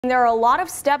There are a lot of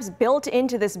steps built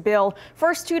into this bill.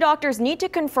 First, two doctors need to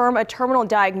confirm a terminal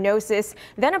diagnosis.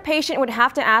 Then a patient would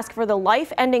have to ask for the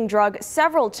life-ending drug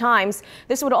several times.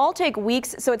 This would all take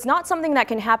weeks, so it's not something that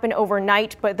can happen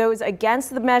overnight, but those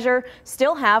against the measure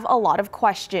still have a lot of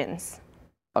questions.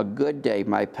 A good day,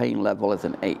 my pain level is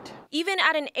an 8. Even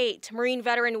at an 8, Marine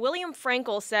veteran William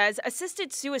Frankel says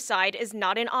assisted suicide is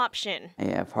not an option. I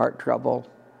have heart trouble,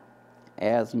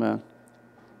 asthma,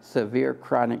 severe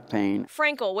chronic pain.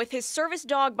 Frankel, with his service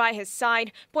dog by his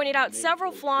side, pointed out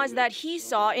several flaws that he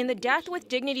saw in the Death with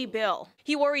Dignity bill.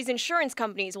 He worries insurance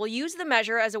companies will use the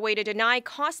measure as a way to deny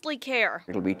costly care.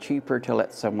 It'll be cheaper to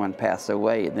let someone pass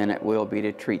away than it will be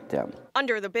to treat them.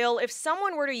 Under the bill, if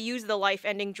someone were to use the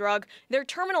life-ending drug, their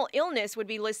terminal illness would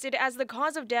be listed as the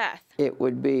cause of death. It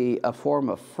would be a form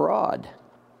of fraud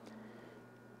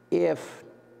if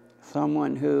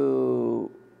someone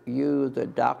who used a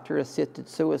doctor-assisted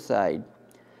suicide,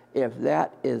 if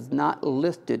that is not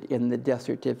listed in the death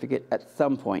certificate at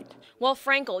some point. While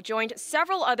Frankel joined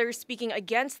several others speaking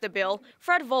against the bill,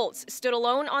 Fred Volz stood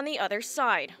alone on the other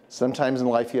side. Sometimes in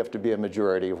life you have to be a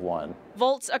majority of one.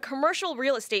 Volz, a commercial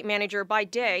real estate manager by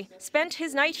day, spent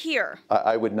his night here.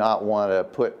 I would not want to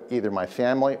put either my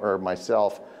family or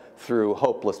myself through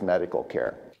hopeless medical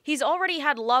care. He's already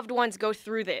had loved ones go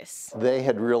through this. They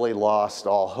had really lost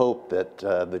all hope that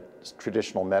the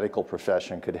traditional medical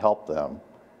profession could help them.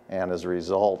 And as a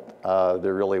result,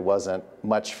 there really wasn't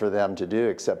much for them to do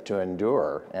except to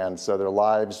endure. And so their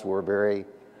lives were very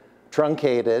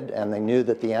truncated, and they knew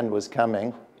that the end was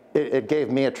coming. It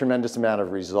gave me a tremendous amount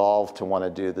of resolve to want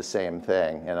to do the same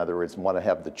thing. In other words, want to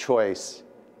have the choice,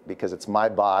 because it's my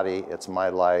body, it's my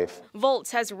life.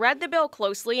 Volz has read the bill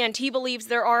closely, and he believes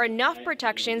there are enough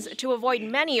protections to avoid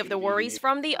many of the worries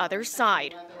from the other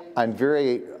side. I'm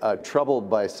very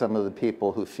troubled by some of the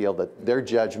people who feel that their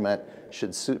judgment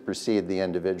should supersede the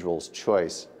individual's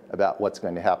choice about what's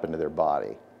going to happen to their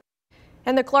body.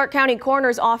 And the Clark County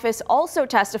Coroner's Office also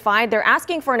testified they're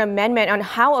asking for an amendment on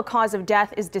how a cause of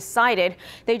death is decided.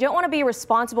 They don't want to be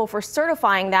responsible for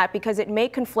certifying that because it may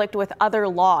conflict with other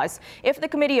laws. If the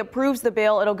committee approves the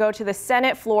bill, it'll go to the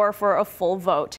Senate floor for a full vote.